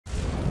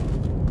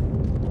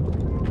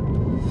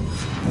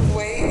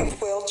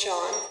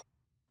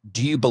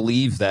Do you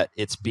believe that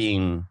it's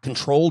being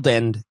controlled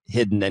and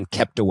hidden and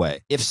kept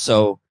away? If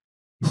so,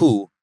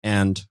 who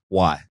and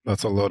why?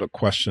 That's a loaded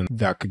question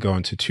that could go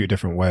into two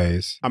different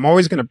ways. I'm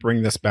always going to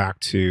bring this back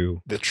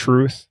to the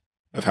truth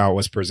of how it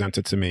was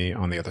presented to me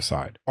on the other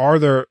side. Are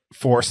there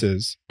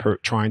forces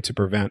trying to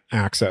prevent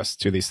access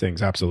to these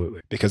things?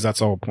 Absolutely. Because that's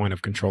the whole point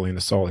of controlling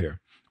the soul here.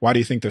 Why do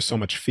you think there's so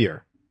much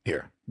fear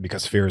here?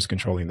 Because fear is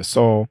controlling the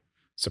soul,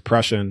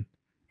 suppression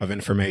of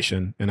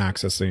information, and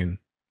accessing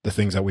the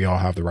things that we all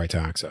have the right to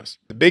access.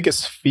 The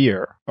biggest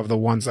fear of the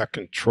ones that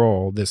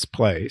control this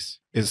place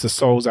is the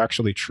soul's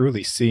actually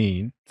truly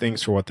seeing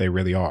things for what they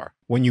really are.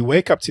 When you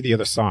wake up to the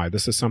other side,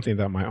 this is something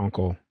that my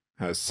uncle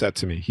has said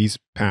to me. He's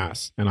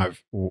passed, and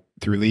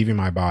through leaving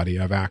my body,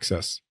 I've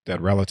accessed dead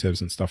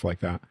relatives and stuff like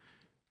that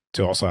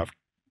to also have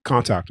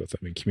contact with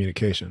them and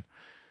communication.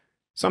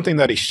 Something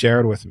that he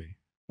shared with me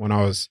when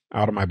I was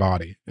out of my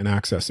body and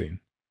accessing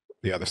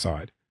the other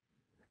side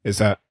is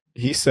that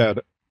he said,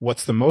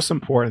 what's the most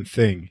important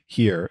thing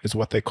here is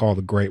what they call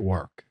the great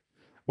work,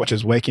 which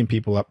is waking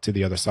people up to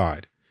the other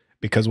side.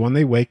 Because when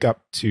they wake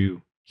up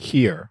to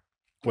here,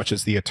 which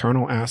is the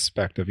eternal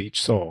aspect of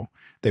each soul,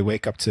 they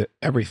wake up to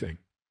everything,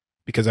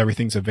 because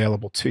everything's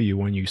available to you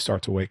when you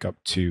start to wake up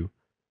to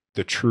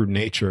the true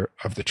nature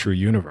of the true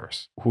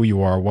universe, who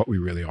you are, what we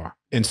really are.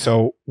 And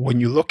so when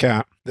you look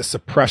at the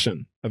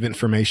suppression of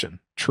information,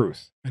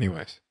 truth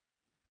anyways,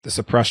 the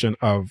suppression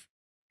of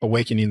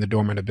awakening the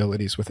dormant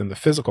abilities within the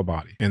physical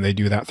body. And they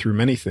do that through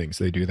many things.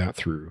 They do that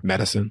through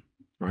medicine,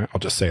 right? I'll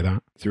just say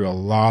that. Through a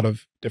lot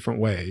of different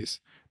ways.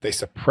 They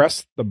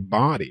suppress the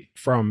body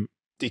from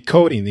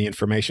decoding the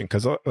information.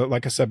 Because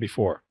like I said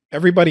before,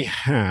 everybody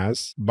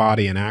has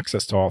body and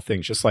access to all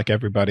things. Just like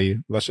everybody,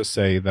 let's just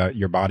say that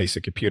your body's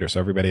a computer. So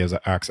everybody has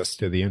access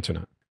to the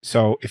internet.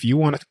 So if you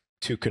want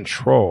to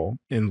control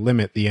and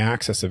limit the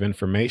access of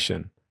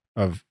information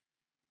of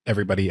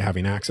everybody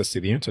having access to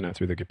the internet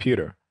through the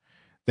computer,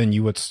 then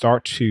you would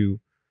start to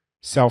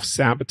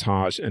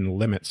self-sabotage and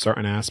limit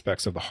certain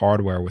aspects of the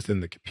hardware within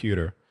the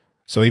computer.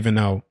 So even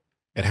though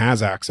it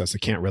has access, it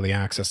can't really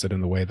access it in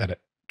the way that it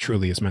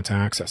truly is meant to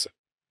access it.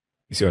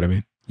 You see what I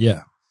mean?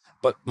 Yeah.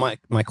 But my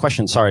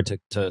question, sorry to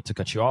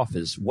cut you off,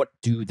 is what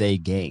do they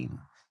gain?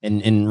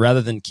 And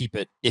rather than keep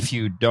it, if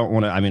you don't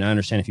want to, I mean, I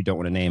understand if you don't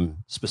want to name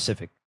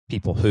specific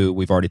people who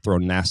we've already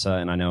thrown NASA,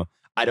 and I know,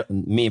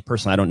 me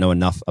personally, I don't know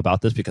enough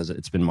about this because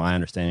it's been my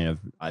understanding of,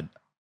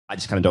 I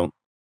just kind of don't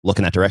look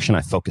in that direction.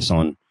 I focus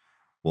on,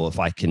 well, if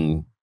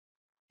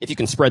you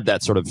can spread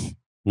that sort of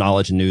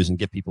knowledge and news and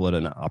give people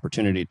an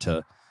opportunity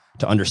to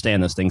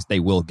understand those things,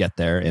 they will get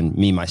there. And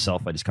me,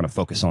 myself, I just kind of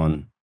focus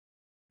on,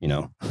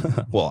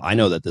 well, I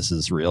know that this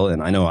is real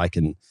and I know I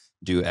can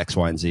do X,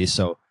 Y, and Z.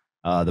 So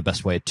the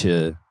best way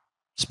to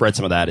spread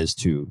some of that is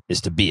to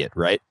be it,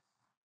 right?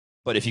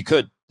 But if you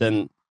could,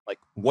 then like,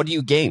 what do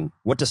you gain?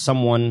 What does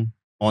someone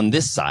on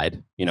this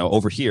side,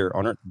 over here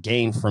on Earth,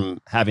 gain from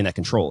having that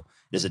control?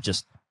 Is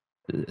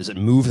it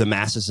move the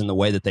masses in the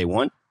way that they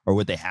want, or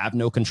would they have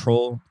no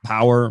control,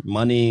 power,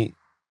 money?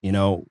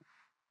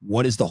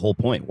 What is the whole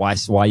point?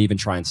 Why even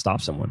try and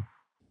stop someone?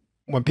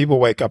 When people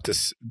wake up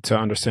to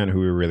understand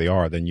who we really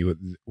are,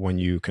 then when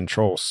you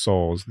control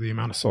souls, the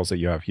amount of souls that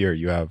you have here,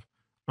 you have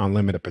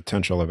unlimited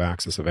potential of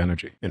access of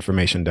energy,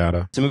 information,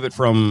 data. To move it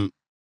from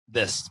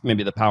this,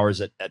 maybe the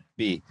powers at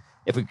B,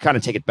 if we kind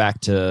of take it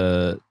back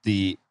to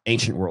the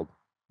ancient world,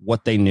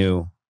 what they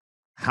knew,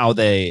 how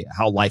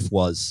life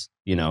was,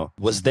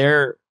 was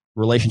their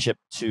relationship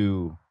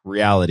to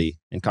reality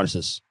and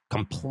consciousness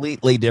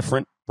completely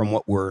different from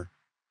what we're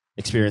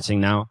experiencing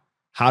now?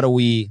 How do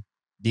we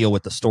deal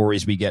with the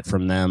stories we get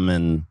from them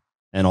and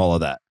all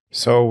of that?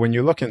 So when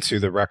you look into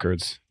the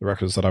records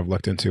that I've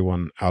looked into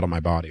when out of my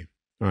body,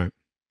 right?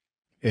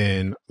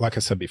 And like I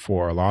said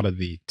before, a lot of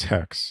the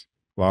texts,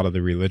 a lot of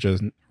the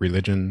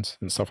religions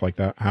and stuff like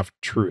that have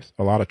truth,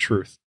 a lot of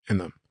truth in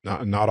them.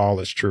 Not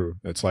all is true.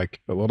 It's like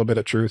a little bit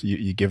of truth.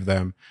 You give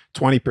them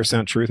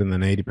 20% truth and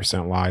then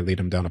 80% lie, lead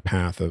them down a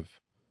path of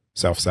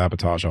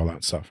self-sabotage, all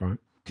that stuff, right?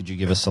 Could you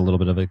give us a little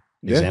bit of an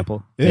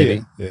example? Yeah,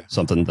 maybe? Yeah.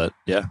 Something that,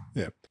 yeah.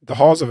 The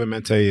halls of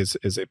Amente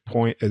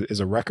is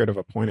a record of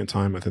a point in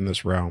time within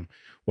this realm,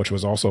 which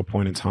was also a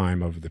point in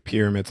time of the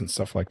pyramids and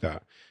stuff like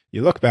that.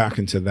 You look back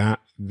into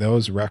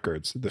those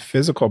records, the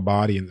physical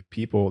body and the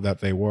people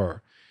that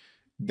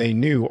they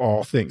knew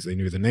all things. They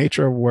knew the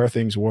nature of where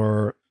things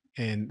were,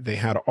 and they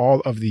had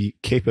all of the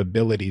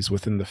capabilities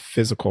within the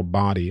physical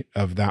body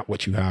of that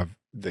which you have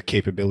the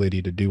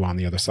capability to do on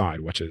the other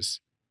side, which is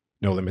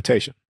no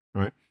limitation,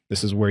 right?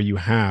 This is where you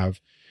have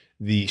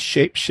the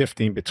shape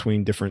shifting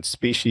between different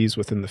species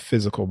within the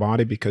physical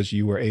body, because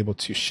you were able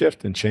to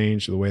shift and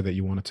change the way that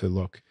you wanted to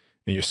look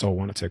and your soul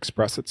wanted to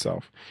express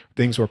itself.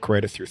 Things were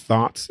created through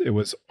thoughts. It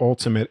was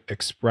ultimate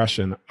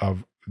expression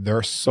of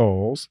their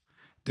soul's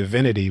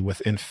divinity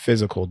within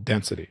physical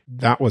density.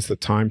 That was the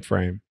time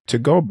frame. To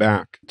go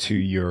back to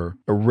your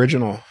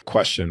original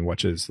question,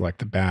 which is like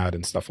the bad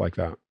and stuff like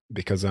that,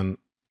 because then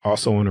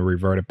also want to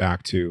revert it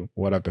back to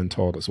what I've been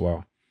told as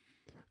well,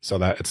 so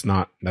that it's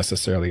not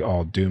necessarily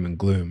all doom and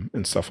gloom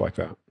and stuff like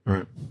that. All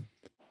right.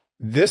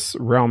 this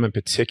realm in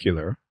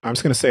particular, I'm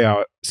just going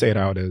to say it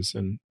out as,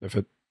 and if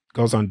it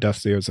goes on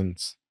deaf's ears, and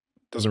it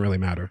doesn't really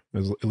matter.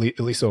 At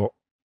least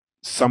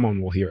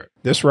someone will hear it.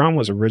 This realm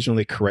was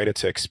originally created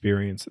to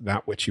experience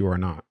that which you are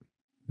not.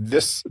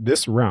 This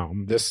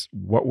realm,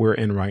 what we're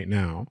in right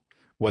now,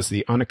 was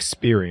the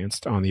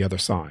unexperienced on the other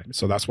side.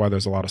 So that's why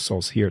there's a lot of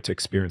souls here to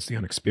experience the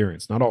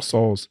unexperienced. Not all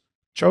souls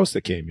chose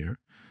to came here,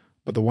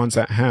 but the ones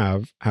that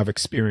have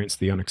experienced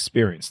the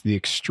unexperienced, the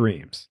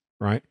extremes,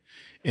 right?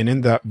 And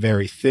in that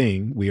very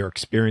thing, we are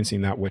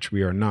experiencing that which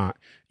we are not.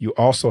 You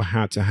also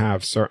had to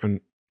have certain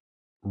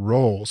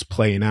roles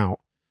playing out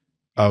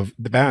of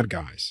the bad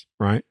guys,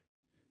 right?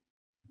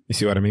 You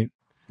see what I mean?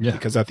 Yeah.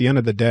 Because at the end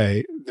of the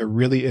day, there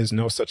really is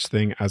no such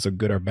thing as a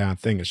good or bad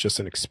thing. It's just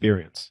an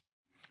experience.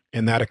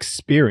 And that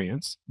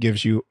experience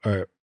gives you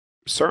a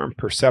certain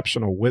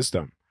perceptual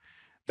wisdom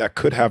that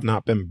could have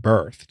not been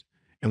birthed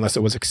unless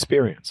it was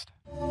experienced.